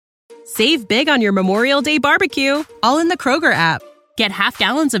Save big on your Memorial Day barbecue, all in the Kroger app. Get half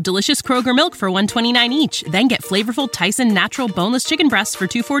gallons of delicious Kroger milk for $1.29 each. Then get flavorful Tyson natural boneless chicken breasts for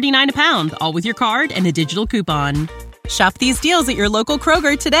 $2.49 a pound, all with your card and a digital coupon. Shop these deals at your local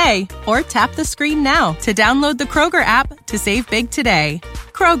Kroger today, or tap the screen now to download the Kroger app to save big today.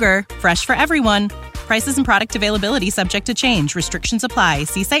 Kroger, fresh for everyone. Prices and product availability subject to change. Restrictions apply.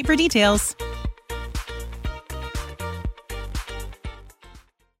 See site for details.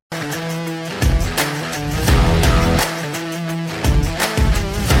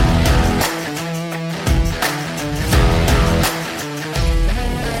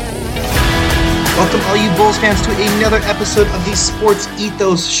 Welcome, all you Bulls fans, to another episode of the Sports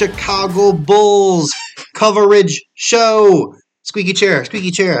Ethos Chicago Bulls coverage show. Squeaky chair. I've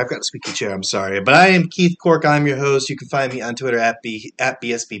got a squeaky chair, I'm sorry. But I am Keith Cork. I'm your host. You can find me on Twitter at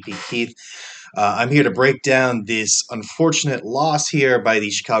BSBPKeith. I'm here to break down this unfortunate loss here by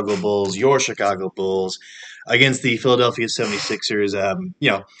the Chicago Bulls, your Chicago Bulls, against the Philadelphia 76ers.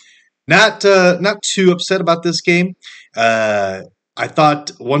 Not too upset about this game. I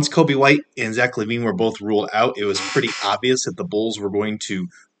thought once Kobe White and Zach LaVine were both ruled out, it was pretty obvious that the Bulls were going to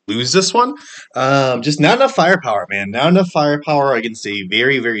lose this one. Just not enough firepower, man. Not enough firepower against a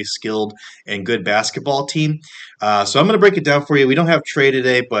very, very skilled and good basketball team. So I'm going to break it down for you. We don't have Trey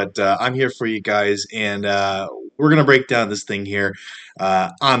today, but I'm here for you guys, and we're going to break down this thing here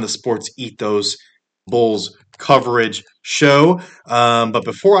on the Sports Ethos Bulls coverage show. But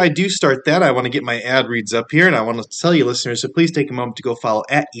before I do start that, I want to get my ad reads up here, and I want to tell you, listeners, so please take a moment to go follow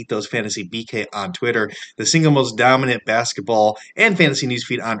at Ethos Fantasy BK on Twitter, the single most dominant basketball and fantasy news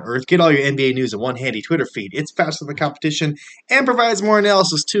feed on earth. Get all your NBA news in one handy Twitter feed. It's faster than the competition and provides more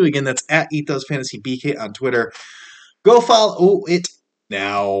analysis too. Again, that's at Ethos Fantasy BK on Twitter. Go follow it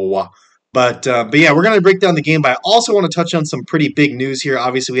now. But yeah, we're going to break down the game, but I also want to touch on some pretty big news here.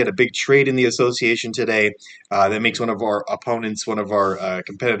 Obviously, we had a big trade in the association today that makes one of our opponents, one of our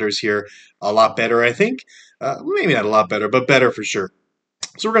competitors here, a lot better, I think. Maybe not a lot better, but better for sure.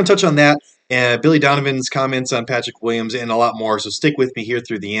 So we're going to touch on that, and Billy Donovan's comments on Patrick Williams, and a lot more, so stick with me here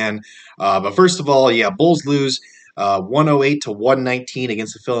through the end. But first of all, yeah, Bulls lose 108 to 119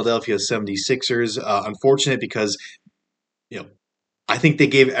 against the Philadelphia 76ers. Unfortunate because, I think they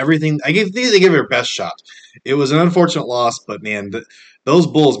gave everything. They gave their best shot. It was an unfortunate loss, but man, those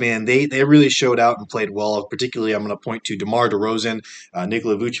Bulls, man, they really showed out and played well. Particularly, I'm going to point to DeMar, DeRozan,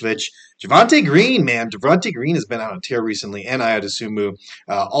 Nikola Vucevic, Javonte Green. Man, Javonte Green has been on a tear recently, and Ayo Dosunmu,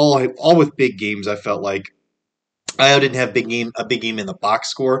 all with big games. I felt like Ayo didn't have a big game in the box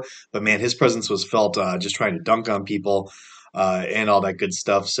score, but man, his presence was felt just trying to dunk on people and all that good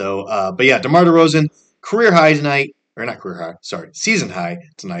stuff. So, but yeah, DeMar DeRozan, career high tonight. Or not career high, sorry, season high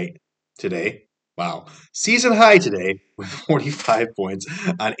today. Wow. Season high today with 45 points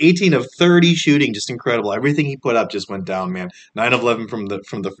on 18 of 30 shooting. Just incredible. Everything he put up just went down, man. 9 of 11 from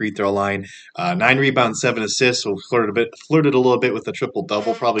the free throw line. 9 rebounds, 7 assists. So flirted a little bit with the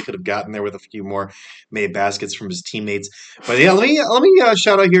triple-double. Probably could have gotten there with a few more made baskets from his teammates. But yeah, let me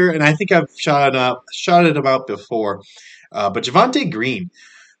shout out here, and I think I've shouted him out before. But Javonte Green,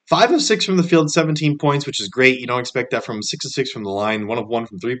 5 of 6 from the field, 17 points, which is great. You don't expect that from him. 6 of 6 from the line, 1 of 1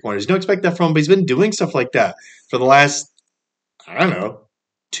 from three-pointers. You don't expect that from him, but he's been doing stuff like that for the last,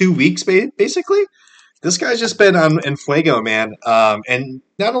 2 weeks, basically. This guy's just been in fuego, man. And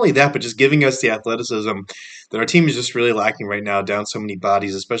not only that, but just giving us the athleticism that our team is just really lacking right now, down so many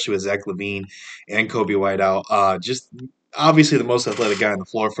bodies, especially with Zach LaVine and Kobe White out. Just obviously the most athletic guy on the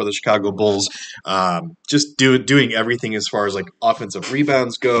floor for the Chicago Bulls, just doing everything as far as like offensive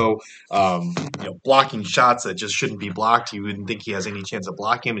rebounds go, blocking shots that just shouldn't be blocked. You wouldn't think he has any chance of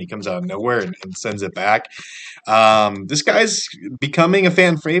blocking him, and he comes out of nowhere and sends it back. This guy's becoming a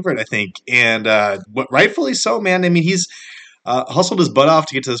fan favorite, I think, and rightfully so, man. I mean, he's hustled his butt off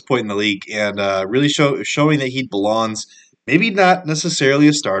to get to this point in the league, and really showing that he belongs. Maybe not necessarily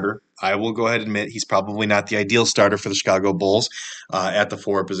a starter. I will go ahead and admit he's probably not the ideal starter for the Chicago Bulls at the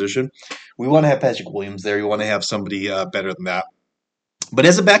forward position. We want to have Patrick Williams there. We want to have somebody better than that. But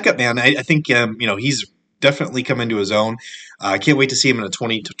as a backup, man, I think he's definitely come into his own. I can't wait to see him in a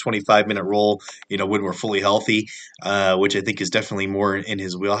 20 to 25-minute role, when we're fully healthy, which I think is definitely more in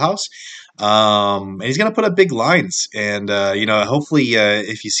his wheelhouse. And he's going to put up big lines. And, hopefully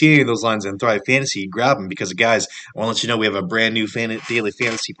if you see any of those lines in Thrive Fantasy, grab them because, guys, I want to let you know we have a brand new daily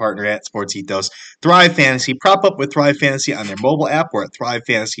fantasy partner at Sports Ethos, Thrive Fantasy. Prop up with Thrive Fantasy on their mobile app or at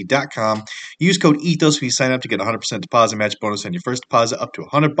thrivefantasy.com. Use code ETHOS when you sign up to get a 100% deposit match bonus on your first deposit up to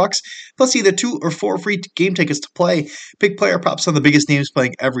 $100, plus either 2 or 4 free game tickets to play. Pick player props on the biggest names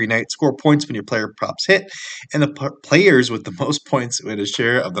playing every night. Score points when your player props hit. And the players with the most points win a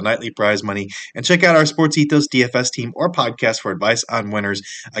share of the nightly prize money. And check out our Sports Ethos DFS team or podcast for advice on winners.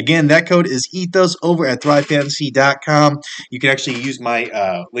 Again, that code is ETHOS over at thrivefantasy.com. You can actually use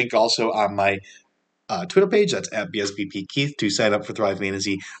my link also on my Twitter page. That's at BSBPKeith to sign up for Thrive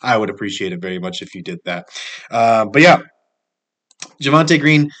Fantasy. I would appreciate it very much if you did that. But yeah, Javonte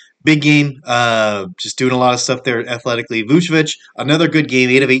Green, big game, just doing a lot of stuff there athletically. Vucevic, another good game,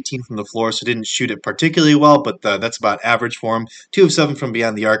 8 of 18 from the floor, so didn't shoot it particularly well, but that's about average for him. 2 of 7 from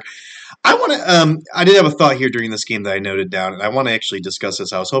beyond the arc. I did have a thought here during this game that I noted down, and I want to actually discuss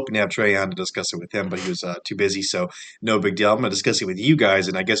this. I was hoping to have Trey on to discuss it with him, but he was too busy, so no big deal. I'm going to discuss it with you guys,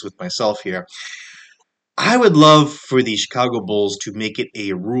 and I guess with myself here. I would love for the Chicago Bulls to make it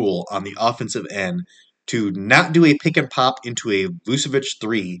a rule on the offensive end to not do a pick and pop into a Vucevic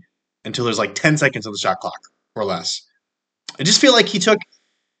 3 until there's like 10 seconds on the shot clock or less. I just feel like he took,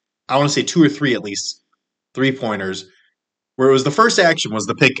 I want to say 2 or 3 at least, 3-pointers, where it was the first action was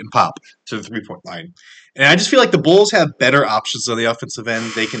the pick and pop to the 3-point line. And I just feel like the Bulls have better options on the offensive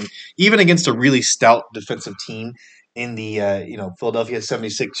end. They can, even against a really stout defensive team, in the Philadelphia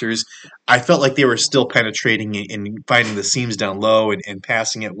 76ers, I felt like they were still penetrating and finding the seams down low and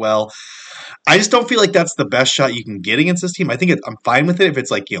passing it well. I just don't feel like that's the best shot you can get against this team. I think I'm fine with it if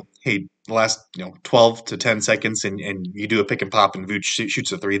it's like, hey, the last 12 to 10 seconds and you do a pick and pop and Vooch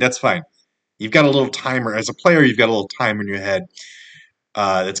shoots a 3. That's fine. You've got a little timer. As a player, you've got a little timer in your head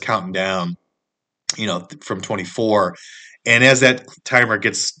that's counting down, from 24. And as that timer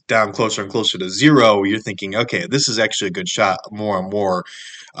gets down closer and closer to 0, you're thinking, okay, this is actually a good shot more and more.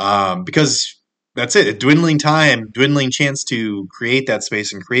 Because that's it. A dwindling time, dwindling chance to create that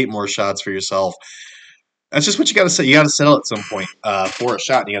space and create more shots for yourself. That's just what you got to say. You got to settle at some point for a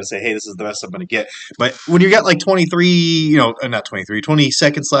shot. And you got to say, hey, this is the best I'm going to get. But when you got like 20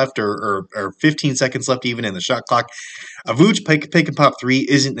 seconds left or 15 seconds left even in the shot clock, a Vooch pick and pop 3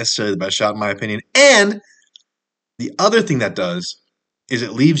 isn't necessarily the best shot in my opinion. And the other thing that does is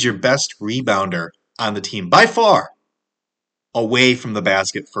it leaves your best rebounder on the team by far away from the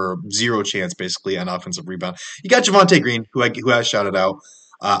basket for 0 chance basically on offensive rebound. You got Javonte Green, who I shouted out.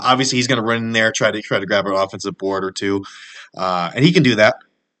 Obviously, he's going to run in there, try to grab an offensive board or 2, and he can do that.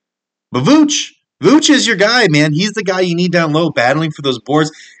 But Vooch is your guy, man. He's the guy you need down low, battling for those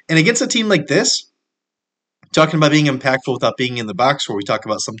boards. And against a team like this, talking about being impactful without being in the box, where we talk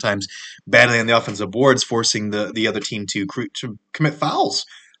about sometimes battling on the offensive boards, forcing the other team to commit fouls,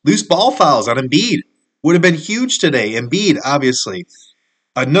 loose ball fouls on Embiid. Would have been huge today. Embiid, obviously,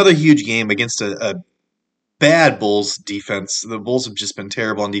 another huge game against a bad Bulls defense. The Bulls have just been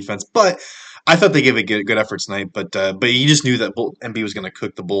terrible on defense, but I thought they gave a good effort tonight. But you just knew that Embiid was going to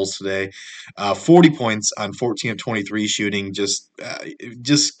cook the Bulls today. 40 points on 14 of 23 shooting,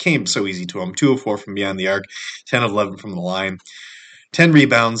 just came so easy to him. 2 of 4 from beyond the arc, 10 of 11 from the line, 10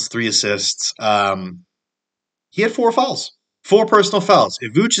 rebounds, 3 assists. He had 4 fouls. 4 personal fouls.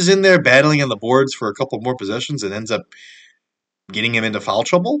 If Vooch is in there battling on the boards for a couple more possessions and ends up getting him into foul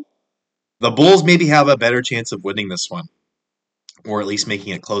trouble, the Bulls maybe have a better chance of winning this one, or at least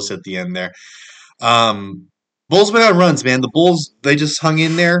making it close at the end there. Bulls went on runs, man. The Bulls, they just hung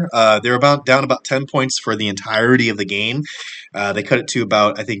in there. They're down about 10 points for the entirety of the game. They cut it to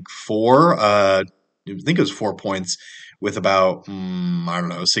about, I think, 4. I think it was 4 points with about,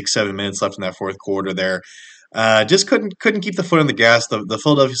 6-7 minutes left in that fourth quarter there. Just couldn't keep the foot on the gas. The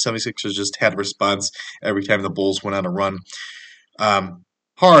Philadelphia 76ers just had a response every time the Bulls went on a run.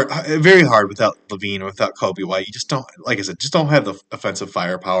 Very hard without Levine or without Kobe White. You just don't, like I said, don't have the offensive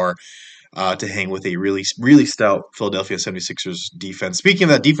firepower to hang with a really, really stout Philadelphia 76ers defense. Speaking of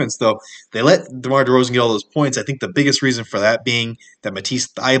that defense, though, they let DeMar DeRozan get all those points. I think the biggest reason for that being that Matisse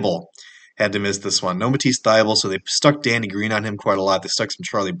Thybulle had to miss this one. No Matisse Thybulle, so they stuck Danny Green on him quite a lot. They stuck some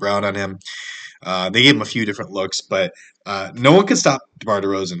Charlie Brown on him. They gave him a few different looks, but no one could stop DeMar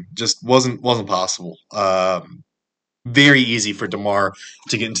DeRozan. Just wasn't possible. Very easy for DeMar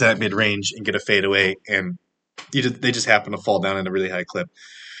to get into that mid-range and get a fadeaway, and they just happened to fall down at a really high clip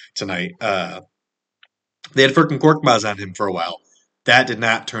tonight. They had Furkan Korkmaz on him for a while. That did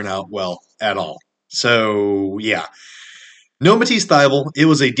not turn out well at all. So, yeah. No Matisse Thybulle. It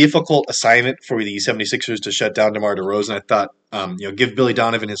was a difficult assignment for the 76ers to shut down DeMar DeRozan. I thought, give Billy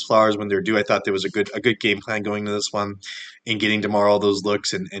Donovan his flowers when they're due. I thought there was a good game plan going into this one in getting DeMar all those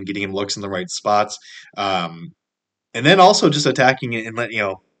looks and getting him looks in the right spots. And then also just attacking it and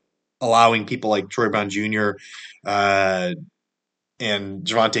allowing people like Troy Brown Jr. And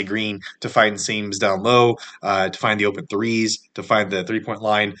Javonte Green to find seams down low, to find the open threes, to find the 3-point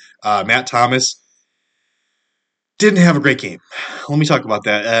line. Matt Thomas, Didn't have a great game. Let me talk about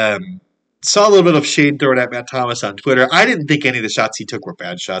that. Saw a little bit of shade thrown at Matt Thomas on Twitter. I didn't think any of the shots he took were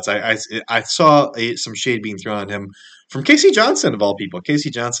bad shots. I saw some shade being thrown at him from Casey Johnson, of all people.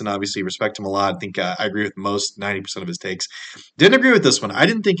 Casey Johnson, obviously, respect him a lot. I think I agree with most, 90% of his takes. Didn't agree with this one. I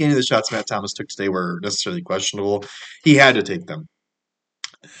didn't think any of the shots Matt Thomas took today were necessarily questionable. He had to take them.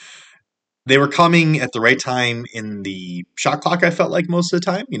 They were coming at the right time in the shot clock, I felt like, most of the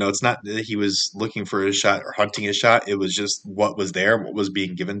time. It's not that he was looking for his shot or hunting his shot. It was just what was there, what was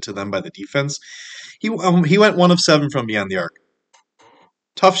being given to them by the defense. He went 1 of 7 from beyond the arc.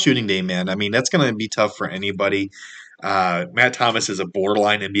 Tough shooting day, man. I mean, that's going to be tough for anybody. Matt Thomas is a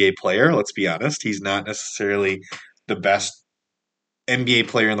borderline NBA player, let's be honest. He's not necessarily the best NBA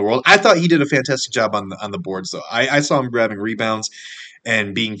player in the world. I thought he did a fantastic job on the boards, though. I saw him grabbing rebounds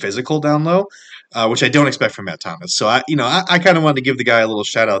and being physical down low, which I don't expect from Matt Thomas. So I kind of wanted to give the guy a little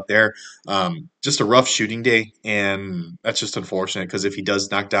shout out there. Just a rough shooting day, and that's just unfortunate because if he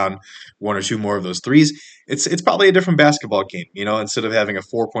does knock down 1 or 2 more of those threes, it's probably a different basketball game. Instead of having a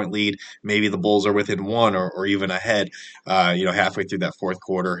 4-point lead, maybe the Bulls are within 1 or even ahead. Halfway through that fourth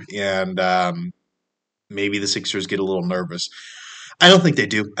quarter, and maybe the Sixers get a little nervous. I don't think they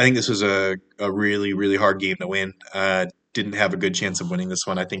do. I think this was a really, really hard game to win. Didn't have a good chance of winning this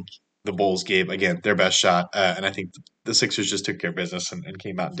one. I think the Bulls gave, again, their best shot, and I think the Sixers just took care of business and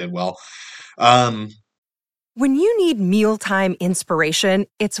came out and did well. When you need mealtime inspiration,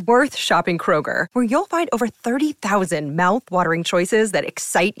 it's worth shopping Kroger, where you'll find over 30,000 mouth-watering choices that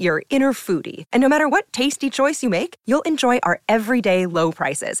excite your inner foodie. And no matter what tasty choice you make, you'll enjoy our everyday low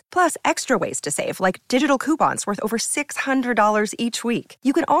prices, plus extra ways to save, like digital coupons worth over $600 each week.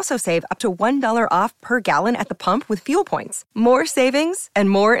 You can also save up to $1 off per gallon at the pump with fuel points. More savings and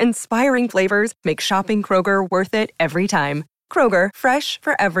more inspiring flavors make shopping Kroger worth it every time. Kroger, fresh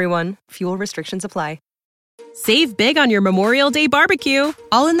for everyone. Fuel restrictions apply. Save big on your Memorial Day barbecue,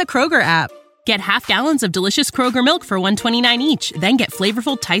 all in the Kroger app. Get half gallons of delicious Kroger milk for $1.29 each. Then get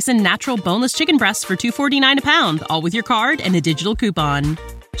flavorful Tyson natural boneless chicken breasts for $2.49 a pound, all with your card and a digital coupon.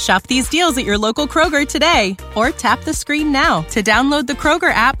 Shop these deals at your local Kroger today, or tap the screen now to download the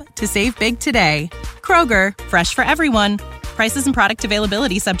Kroger app to save big today. Kroger, fresh for everyone. Prices and product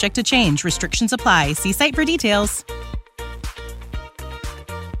availability subject to change. Restrictions apply. See site for details.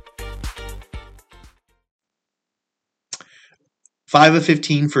 Five of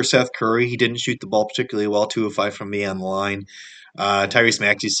 15 for Seth Curry. He didn't shoot the ball particularly well. 2 of 5 from beyond the line. Tyrese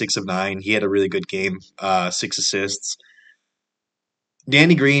Maxey, 6 of 9. He had a really good game. 6 assists.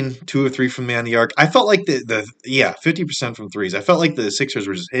 Danny Green, 2 of 3 from beyond the arc. I felt like 50% from threes. I felt like the Sixers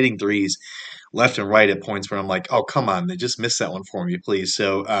were just hitting threes left and right at points where I'm like, oh, come on, they just missed that one for me, please.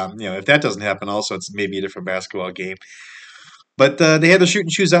 So, if that doesn't happen, also it's maybe a different basketball game. But they had their shooting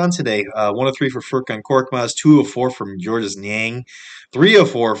shoes on today. 1 of 3 for Furkan Korkmaz, 2 of 4 from Georges Niang, 3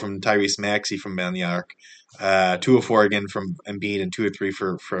 of 4 from Tyrese Maxey from beyond the arc, 2 of 4 again from Embiid, and 2 of 3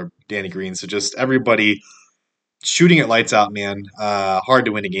 for Danny Green. So just everybody shooting it lights out, man. Hard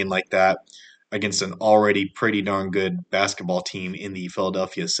to win a game like that against an already pretty darn good basketball team in the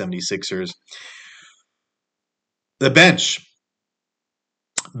Philadelphia 76ers. The bench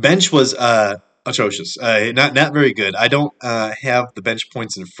was atrocious. Not very good. I don't have the bench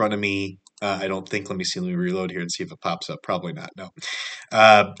points in front of me. I don't think. Let me reload here and see if it pops up. Probably not. No.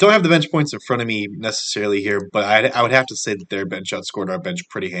 Don't have the bench points in front of me necessarily here, but I would have to say that their bench outscored our bench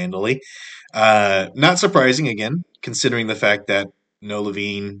pretty handily. Not surprising, again, considering the fact that no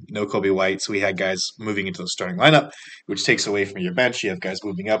Levine, no Kobe White, so we had guys moving into the starting lineup, which takes away from your bench. You have guys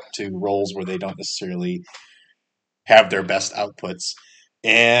moving up to roles where they don't necessarily have their best outputs.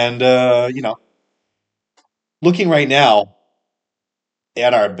 And, looking right now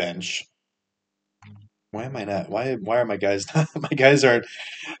at our bench, why am I not? Why are my guys not? My guys aren't.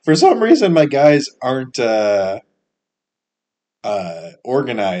 For some reason, my guys aren't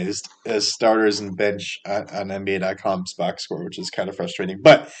organized as starters and bench on NBA.com's box score, which is kind of frustrating.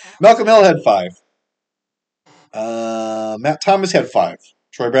 But Malcolm Hill had 5. Matt Thomas had 5.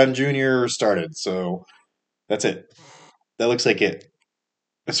 Troy Brown Jr. started, so that's it. That looks like it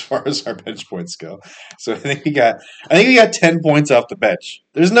as far as our bench points go. So I think we got 10 points off the bench.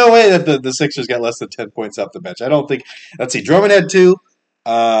 There's no way that the Sixers got less than 10 points off the bench. I don't think. Let's see. Drummond had 2.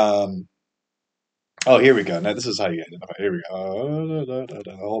 Here we go. Now this is how you identify. Here we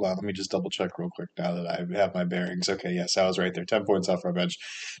go. Hold on. Let me just double check real quick now that I have my bearings. Okay, yes, I was right there. 10 points off our bench.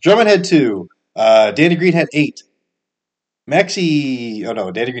 Drummond had 2. Danny Green had 8. Maxey. Oh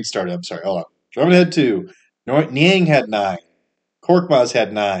no, Danny Green started. I'm sorry. Hold on. Drummond had 2. Niang had 9. Korkmaz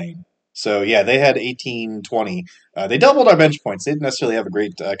had 9. So, yeah, they had 18, 20. They doubled our bench points. They didn't necessarily have a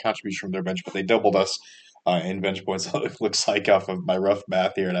great contribution from their bench, but they doubled us in bench points. It looks like off of my rough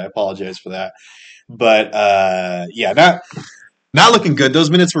math here, and I apologize for that. But yeah, not looking good. Those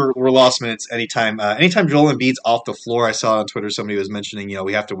minutes were lost minutes anytime Joel Embiid's off the floor. I saw on Twitter somebody was mentioning,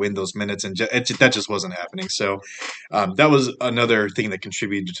 we have to win those minutes, and that just wasn't happening. So that was another thing that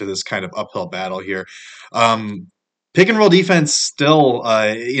contributed to this kind of uphill battle here. Pick and roll defense still,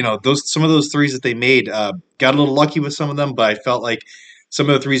 some of those threes that they made, got a little lucky with some of them, but I felt like some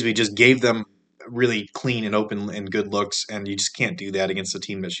of the threes we just gave them really clean and open and good looks, and you just can't do that against a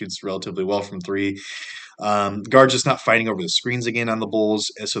team that shoots relatively well from three. Guards just not fighting over the screens again on the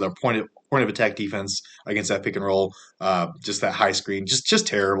Bulls, so their point of attack defense against that pick and roll, just that high screen, just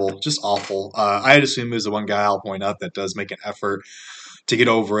terrible, just awful. I'd assume is the one guy I'll point out that does make an effort to get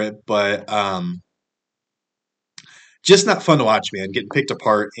over it, but just not fun to watch, man. Getting picked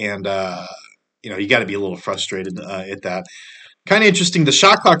apart, and you got to be a little frustrated at that. Kind of interesting. The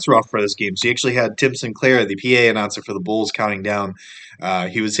shot clocks were off for this game. So you actually had Tim Sinclair, the PA announcer for the Bulls, counting down.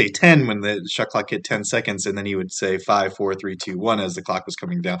 He would say 10 when the shot clock hit 10 seconds, and then he would say 5, 4, 3, 2, 1 as the clock was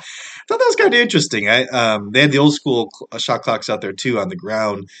coming down. I thought that was kind of interesting. They had the old school shot clocks out there too on the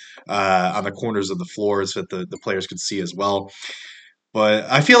ground, on the corners of the floors that the players could see as well. But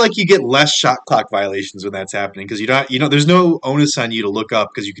I feel like you get less shot clock violations when that's happening because there's no onus on you to look up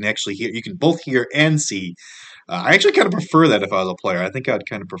because you can actually hear. You can both hear and see. I actually kind of prefer that if I was a player. I think I'd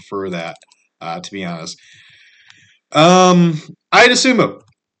kind of prefer that, to be honest. I'd assume it.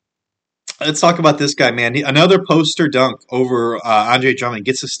 Let's talk about this guy, man. Another poster dunk over Andre Drummond.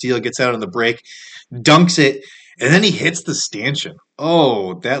 Gets a steal, gets out on the break, dunks it, and then he hits the stanchion.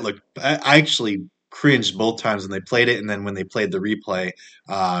 Oh, that looked – I actually cringed both times when they played it, and then when they played the replay.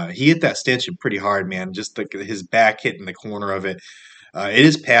 He hit that stanchion pretty hard, man. Just his back hitting the corner of it. It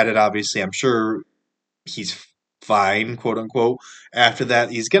is padded, obviously. I'm sure he's fine, quote unquote. After that,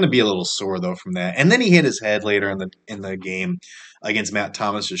 he's going to be a little sore though from that. And then he hit his head later in the game against Matt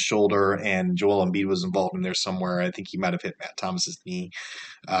Thomas's shoulder, and Joel Embiid was involved in there somewhere. I think he might have hit Matt Thomas's knee,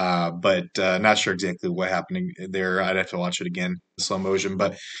 but not sure exactly what happened there. I'd have to watch it again in slow motion.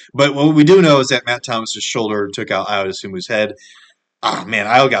 But what we do know is that Matt Thomas's shoulder took out Ayo Dosunmu's head. Oh, man,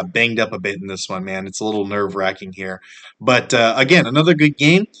 Ayo got banged up a bit in this one, man. It's a little nerve-wracking here. But, again, another good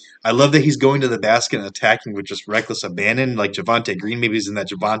game. I love that he's going to the basket and attacking with just reckless abandon, like Javonte Green. Maybe he's in that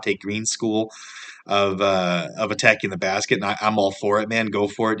Javonte Green school of attacking the basket, and I'm all for it, man. Go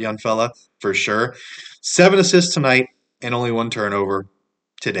for it, young fella, for sure. 7 assists tonight and only 1 turnover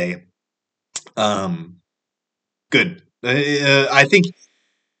today. Good. I think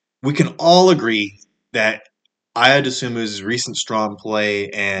we can all agree that Ayo Dosunmu's recent strong play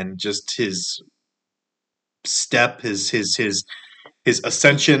and just his step, his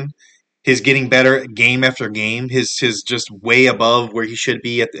ascension, his getting better game after game, his just way above where he should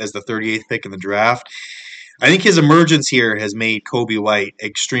be as the 38th pick in the draft. I think his emergence here has made Coby White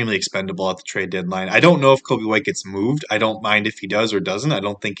extremely expendable at the trade deadline. I don't know if Coby White gets moved. I don't mind if he does or doesn't. I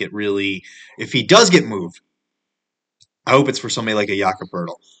don't think it really – if he does get moved, I hope it's for somebody like a Jakob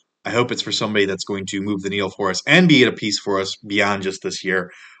Poeltl. I hope it's for somebody that's going to move the needle for us and be a piece for us beyond just this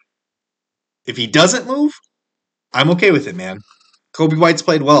year. If he doesn't move, I'm okay with it, man. Coby White's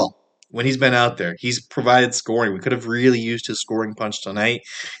played well when he's been out there. He's provided scoring. We could have really used his scoring punch tonight,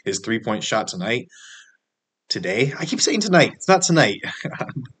 his three-point shot today. I keep saying tonight. It's not tonight.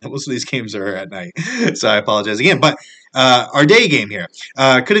 Most of these games are at night, so I apologize again. But our day game here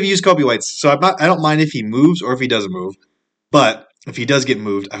could have used Coby White, so I don't mind if he moves or if he doesn't move. But if he does get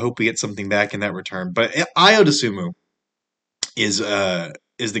moved, I hope we get something back in that return. But Ayo Dosunmu is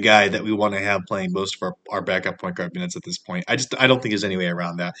the guy that we want to have playing most of our backup point guard minutes at this point. I don't think there's any way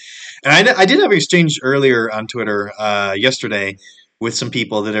around that. And I did have an exchange earlier on Twitter yesterday with some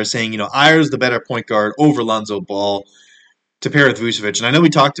people that are saying, Ayo's the better point guard over Lonzo Ball to pair with Vucevic. And I know we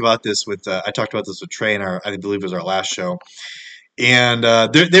talked about this with I talked about this with Trey in I believe it was our last show. And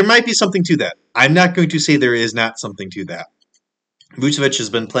there might be something to that. I'm not going to say there is not something to that. Vucevic has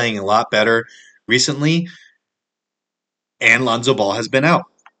been playing a lot better recently, and Lonzo Ball has been out.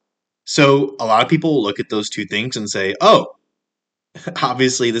 So a lot of people will look at those two things and say, oh,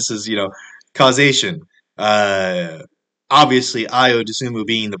 obviously this is, causation. Obviously, Ayo Dosunmu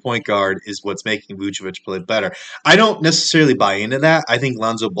being the point guard is what's making Vucevic play better. I don't necessarily buy into that. I think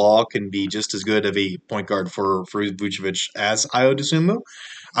Lonzo Ball can be just as good of a point guard for Vucevic as Ayo Dosunmu.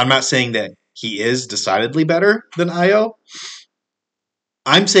 I'm not saying that he is decidedly better than Ayo.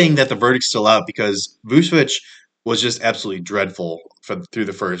 I'm saying that the verdict's still out because Vucevic was just absolutely dreadful through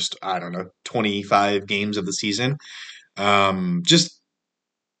the first, 25 games of the season. Just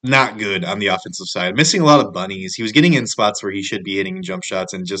not good on the offensive side. Missing a lot of bunnies. He was getting in spots where he should be hitting jump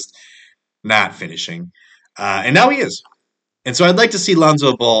shots and just not finishing. And now he is. And so I'd like to see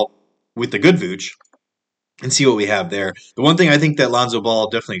Lonzo Ball with the good Vooch and see what we have there. The one thing I think that Lonzo Ball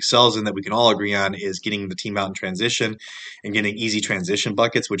definitely excels in that we can all agree on is getting the team out in transition and getting easy transition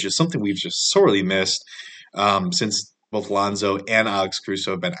buckets, which is something we've just sorely missed since both Lonzo and Alex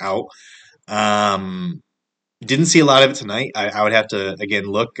Caruso have been out. Didn't see a lot of it tonight. I would have to, again,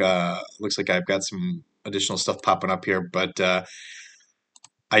 look. Looks like I've got some additional stuff popping up here, but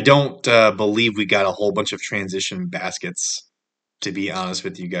I don't believe we got a whole bunch of transition baskets, to be honest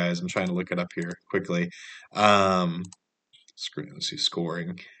with you guys. I'm trying to look it up here quickly. Let's see,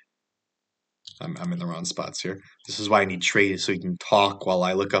 scoring. I'm in the wrong spots here. This is why I need Trey, so he can talk while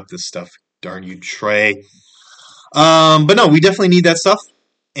I look up this stuff. Darn you, Trey. But no, we definitely need that stuff,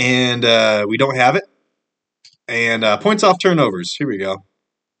 and we don't have it. And points off turnovers. Here we go.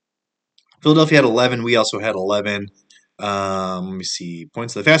 Philadelphia had 11. We also had 11. Let me see.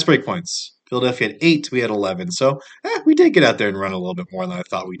 Points. The fast break points. Philadelphia had 8. We had 11. So we did get out there and run a little bit more than I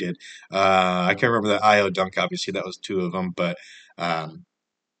thought we did. I can't remember the IO dunk. Obviously, that was 2 of them. But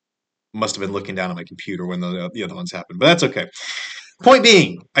must have been looking down at my computer when the other ones happened. But that's okay. Point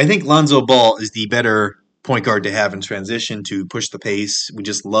being, I think Lonzo Ball is the better point guard to have in transition to push the pace. We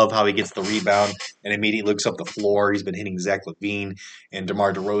just love how he gets the rebound and immediately looks up the floor. He's been hitting Zach LaVine and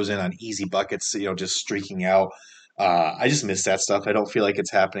DeMar DeRozan on easy buckets, just streaking out. I just miss that stuff. I don't feel like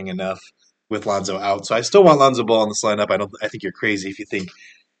it's happening enough with Lonzo out. So I still want Lonzo Ball in this lineup. I think you're crazy if you think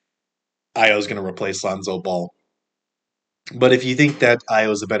Io is going to replace Lonzo Ball. But if you think that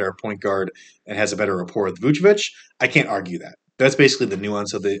Io is a better point guard and has a better rapport with Vucevic, I can't argue that. That's basically the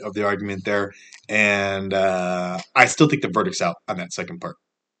nuance of the argument there, and I still think the verdict's out on that second part.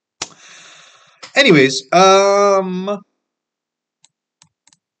 Anyways, a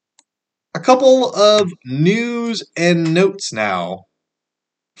couple of news and notes now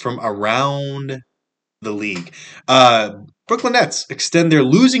from around the league. Brooklyn Nets extend their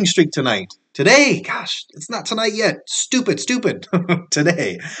losing streak today. Gosh, it's not tonight yet. Stupid.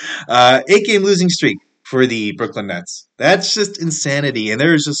 Today. 8-game losing streak for the Brooklyn Nets. That's just insanity, and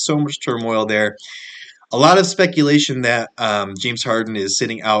there's just so much turmoil there. A lot of speculation that James Harden is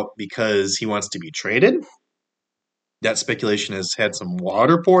sitting out because he wants to be traded. That speculation has had some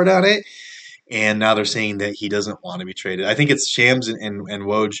water poured on it, and now they're saying that he doesn't want to be traded. I think it's Shams and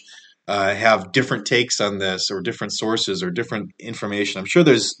Woj have different takes on this, or different sources, or different information. I'm sure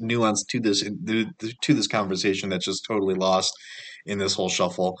there's nuance to this conversation that's just totally lost in this whole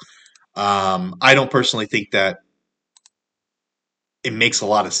shuffle. I don't personally think that it makes a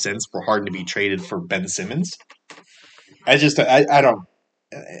lot of sense for Harden to be traded for Ben Simmons. I don't.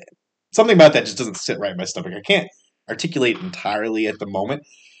 Something about that just doesn't sit right in my stomach. I can't articulate entirely at the moment,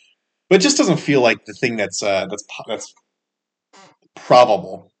 but it just doesn't feel like the thing that's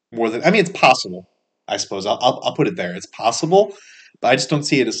probable. It's possible. I suppose I'll put it there. It's possible, but I just don't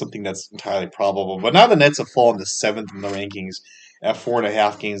see it as something that's entirely probable. But now the Nets have fallen to 7th in the rankings, at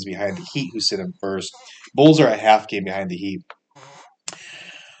 4.5 games behind the Heat, who sit in first. Bulls are a half game behind the Heat.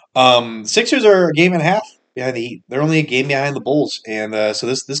 Sixers are a game and a half behind the Heat. They're only a game behind the Bulls, and so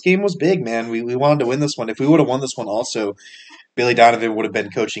this game was big, man. We wanted to win this one. If we would have won this one, also, Billy Donovan would have been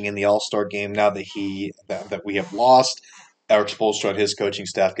coaching in the All-Star game. Now that we have lost, Eric Spoelstra and his coaching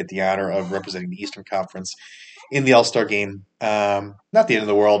staff get the honor of representing the Eastern Conference in the All-Star game. Not the end of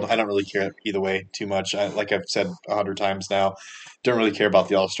the world. I don't really care either way too much. Like I've said 100 times now, don't really care about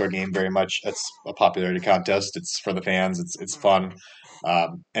the All-Star game very much. It's a popularity contest. It's for the fans. It's fun.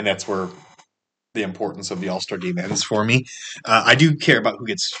 And that's where the importance of the All-Star game ends for me. I do care about who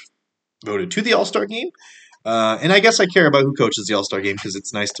gets voted to the All-Star game. And I guess I care about who coaches the All-Star game because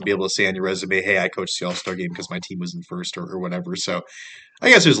it's nice to be able to say on your resume, hey, I coached the All-Star game because my team was in first or whatever. So I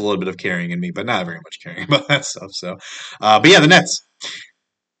guess there's a little bit of caring in me, but not very much caring about that stuff. So, but yeah, the Nets.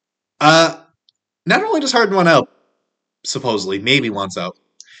 Not only does Harden want out, supposedly, maybe wants out,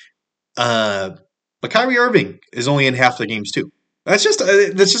 but Kyrie Irving is only in half the games too. That's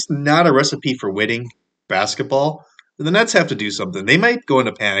just not a recipe for winning basketball. The Nets have to do something. They might go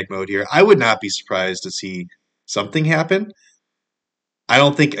into panic mode here. I would not be surprised to see something happen. I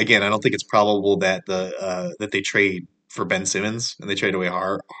don't think it's probable that that they trade for Ben Simmons and they trade away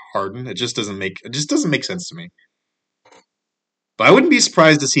Harden. It just doesn't make sense to me. But I wouldn't be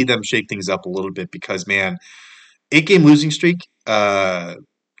surprised to see them shake things up a little bit because, man, 8-game losing streak,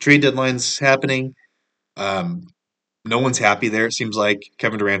 trade deadlines happening. No one's happy there. It seems like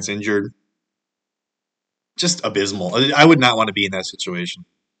Kevin Durant's injured. Just abysmal. I would not want to be in that situation.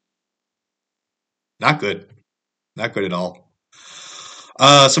 Not good. Not good at all.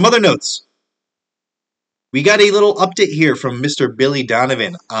 Some other notes. We got a little update here from Mr. Billy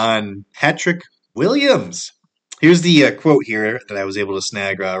Donovan on Patrick Williams. Here's the quote here that I was able to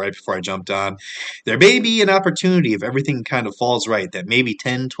snag right before I jumped on. There may be an opportunity if everything kind of falls right that maybe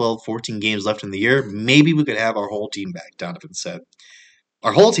 10, 12, 14 games left in the year, maybe we could have our whole team back, Donovan said.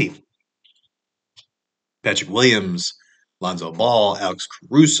 Our whole team. Patrick Williams, Lonzo Ball, Alex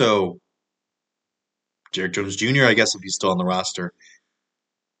Caruso, Derrick Jones Jr., I guess if he's still on the roster.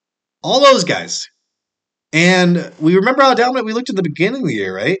 All those guys. And we remember how dominant we looked at the beginning of the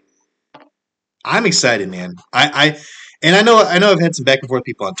year, right? I'm excited, man. I know I've had some back and forth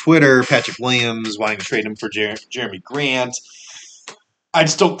people on Twitter, Patrick Williams wanting to trade him for Jeremy Grant. I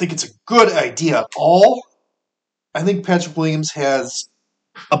just don't think it's a good idea at all. I think Patrick Williams has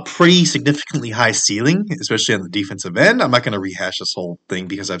a pretty significantly high ceiling, especially on the defensive end. I'm not going to rehash this whole thing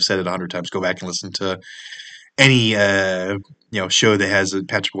because I've said it 100 times. Go back and listen to any show that has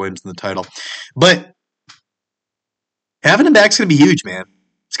Patrick Williams in the title. But having him back is going to be huge, man.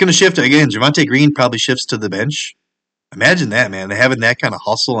 It's going to shift again. Javonte Green probably shifts to the bench. Imagine that, man. Having that kind of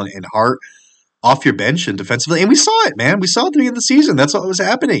hustle and heart off your bench and defensively. And we saw it, man. We saw it at the beginning of the season. That's what was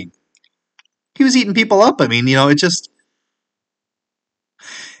happening. He was eating people up. I mean,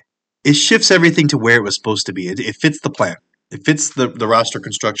 it shifts everything to where it was supposed to be. It fits the plan. It fits the roster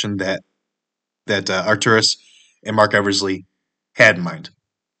construction that Arturas and Mark Eversley had in mind.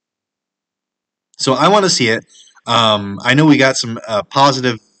 So I want to see it. I know we got some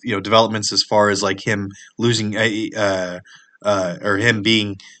positive, developments as far as like him losing or him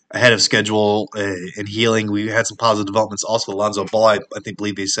being ahead of schedule and healing. We had some positive developments. Also, Alonzo Ball, I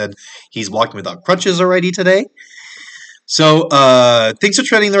believe they said he's walking without crutches already today. So things are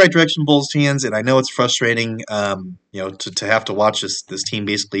trending in the right direction, Bulls fans, and I know it's frustrating, to have to watch this team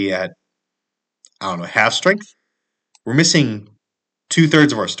basically at half strength. We're missing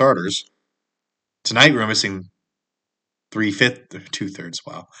 2/3 of our starters. Tonight we're missing 2/5.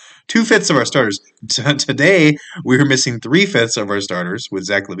 Wow, 2/5 of our starters. Today we were missing 3/5 of our starters with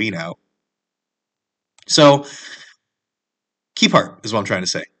Zach LaVine out. So key part is what I'm trying to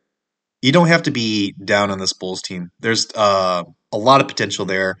say. You don't have to be down on this Bulls team. There's a lot of potential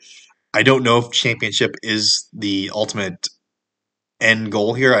there. I don't know if championship is the ultimate end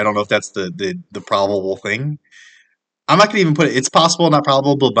goal here. I don't know if that's the probable thing. I'm not going to even put it. It's possible, not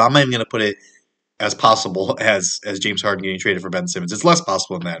probable, but I'm not even going to put it as possible as James Harden getting traded for Ben Simmons. It's less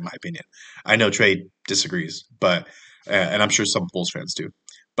possible than that, in my opinion. I know Trey disagrees, but and I'm sure some Bulls fans do.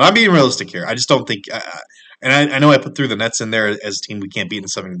 But I'm being realistic here. I just don't think. And I know I put through the Nets in there as a team we can't beat in a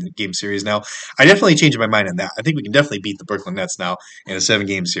 7-game series now. I definitely changed my mind on that. I think we can definitely beat the Brooklyn Nets now in a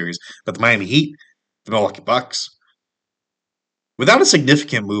 7-game series. But the Miami Heat, the Milwaukee Bucks, without a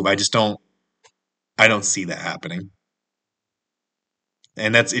significant move, I don't see that happening.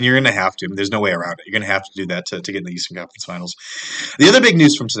 And you're going to have to. There's no way around it. You're going to have to do that to get in the Eastern Conference Finals. The other big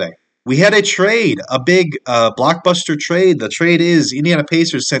news from today. We had a trade, a big blockbuster trade. The trade is Indiana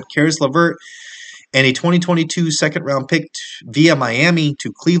Pacers sent Caris LeVert and a 2022 second-round pick via Miami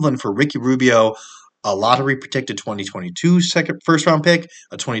to Cleveland for Ricky Rubio, a lottery-protected 2022 first-round pick,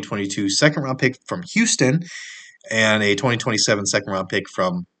 a 2022 second-round pick from Houston, and a 2027 second-round pick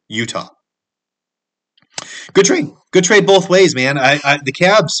from Utah. Good trade. Good trade both ways, man. The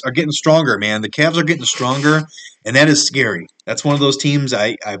Cavs are getting stronger, man. The Cavs are getting stronger, and that is scary. That's one of those teams,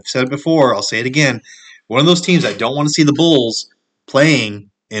 I've said it before, I'll say it again, one of those teams I don't want to see the Bulls playing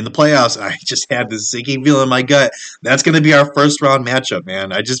in the playoffs. I just had this sinking feeling in my gut. That's going to be our first-round matchup,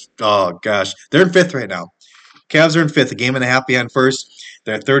 man. Oh, gosh. They're in 5th right now. Cavs are in 5th, a game and a half behind first.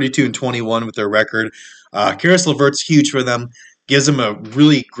 They're at 32-21 with their record. Caris LeVert's huge for them. Gives them a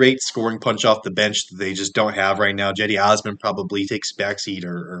really great scoring punch off the bench that they just don't have right now. Jetty Osman probably takes backseat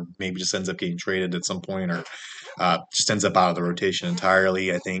or maybe just ends up getting traded at some point or just ends up out of the rotation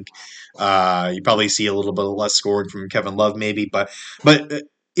entirely, I think. You probably see a little bit less scoring from Kevin Love maybe. But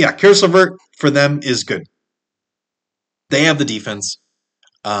yeah, Caris LeVert for them is good. They have the defense.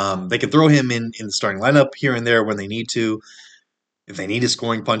 They can throw him in the starting lineup here and there when they need to. If they need a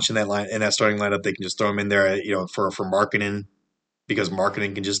scoring punch in that starting lineup, they can just throw him in there, for Markkanen, because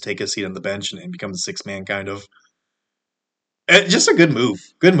Markkanen can just take a seat on the bench and become the sixth man kind of. Just a good move.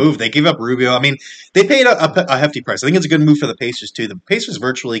 Good move. They gave up Rubio. I mean, they paid a hefty price. I think it's a good move for the Pacers, too. The Pacers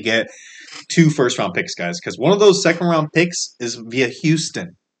virtually get 2 first-round picks, guys, because one of those second-round picks is via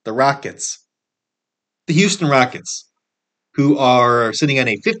Houston, the Rockets. The Houston Rockets, who are sitting on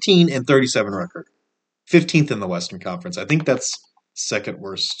a 15-37 record. 15th in the Western Conference. I think that's second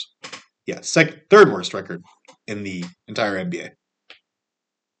worst. Yeah, third worst record in the entire NBA.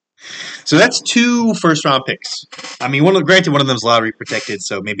 So that's 2 first-round picks. I mean, granted, one of them is lottery protected,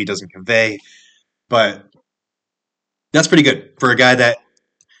 so maybe it doesn't convey, but that's pretty good for a guy that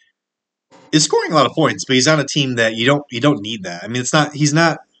is scoring a lot of points, but he's on a team that you don't need that. I mean,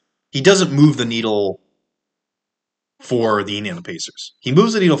 he doesn't move the needle for the Indiana Pacers. He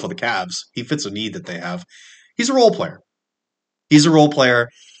moves the needle for the Cavs. He fits a need that they have. He's a role player.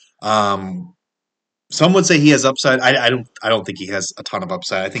 Some would say he has upside. I don't think he has a ton of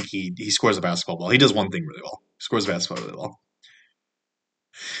upside. I think he scores a basketball ball. He does one thing really well. He scores a basketball really well.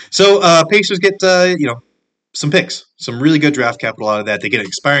 So Pacers get some picks, some really good draft capital out of that. They get an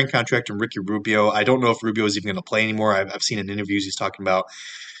expiring contract from Ricky Rubio. I don't know if Rubio is even going to play anymore. I've seen in interviews he's talking about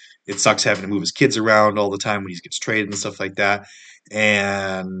it sucks having to move his kids around all the time when he gets traded and stuff like that.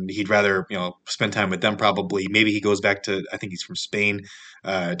 And he'd rather spend time with them probably. Maybe he goes back to, I think he's from Spain,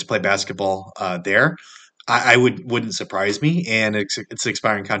 to play basketball there. I wouldn't surprise me. And it's an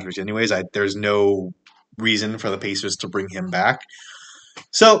expiring contract anyways. There's no reason for the Pacers to bring him back.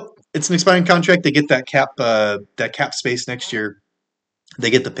 So it's an expiring contract. They get that cap space next year. They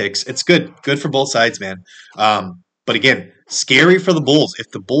get the picks. It's good for both sides, man. But again, scary for the Bulls.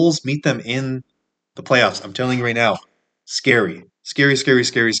 If the Bulls meet them in the playoffs, I'm telling you right now, scary. If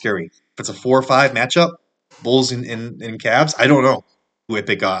it's a 4 or 5 matchup, Bulls and Cavs, I don't know who I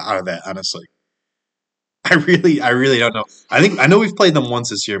pick out of that, honestly. I really don't know. I know we've played them once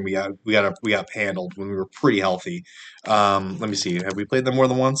this year, and we got handled when we were pretty healthy. Let me see. Have we played them more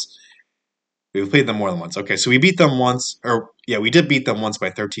than once? We've played them more than once. Okay, so we beat them once, we did beat them once by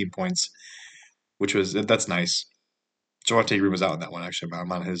 13 points, that's nice. Javonte Green was out in that one, actually.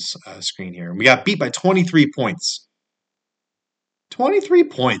 I'm on his screen here. And we got beat by 23 points. 23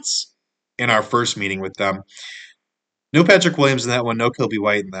 points in our first meeting with them. No Patrick Williams in that one. No Kobe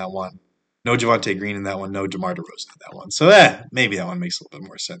White in that one. No Javonte Green in that one. No DeMar DeRozan in that one. So maybe that one makes a little bit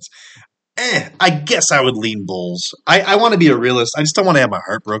more sense. I guess I would lean Bulls. I want to be a realist. I just don't want to have my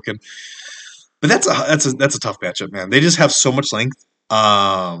heart broken. But that's a tough matchup, man. They just have so much length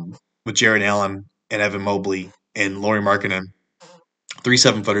with Jarrett Allen and Evan Mobley and Lauri Markkanen, 3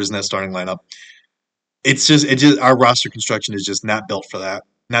 7-footers in that starting lineup. It's just our roster construction is just not built for that.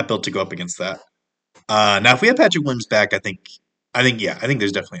 Not built to go up against that. Now, if we have Patrick Williams back, I think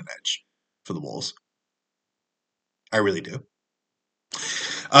there's definitely an edge for the Bulls. I really do.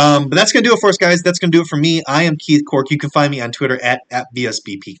 But that's going to do it for us, guys. That's going to do it for me. I am Keith Cork. You can find me on Twitter at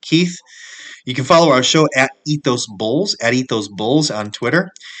BSBPKeith. You can follow our show at Ethos Bulls on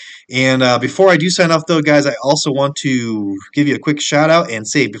Twitter. And before I do sign off, though, guys, I also want to give you a quick shout-out and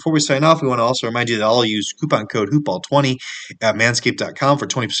say, before we sign off, we want to also remind you that I'll use coupon code HoopBall20 at manscaped.com for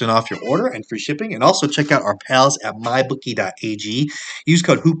 20% off your order and free shipping. And also check out our pals at mybookie.ag. Use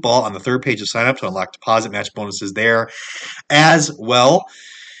code HoopBall on the third page of sign-up to unlock deposit match bonuses there as well.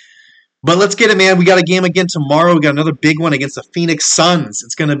 But let's get it, man. We got a game again tomorrow. We got another big one against the Phoenix Suns.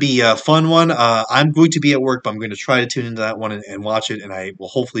 It's going to be a fun one. I'm going to be at work, but I'm going to try to tune into that one and watch it, and I will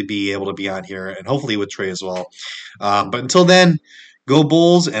hopefully be able to be on here, and hopefully with Trey as well. But until then, go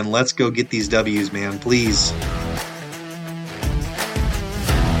Bulls, and let's go get these W's, man. Please.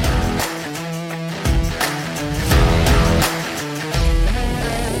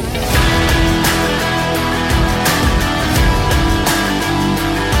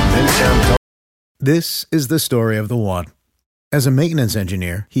 This is the story of the one. As a maintenance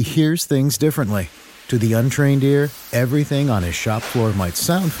engineer, he hears things differently. To the untrained ear, everything on his shop floor might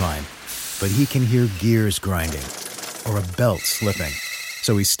sound fine, but he can hear gears grinding or a belt slipping.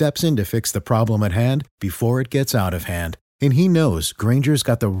 So he steps in to fix the problem at hand before it gets out of hand. And he knows Grainger's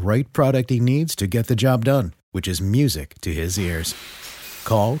got the right product he needs to get the job done, which is music to his ears.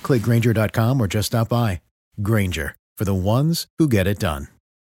 Call, click Grainger.com, or just stop by. Grainger, for the ones who get it done.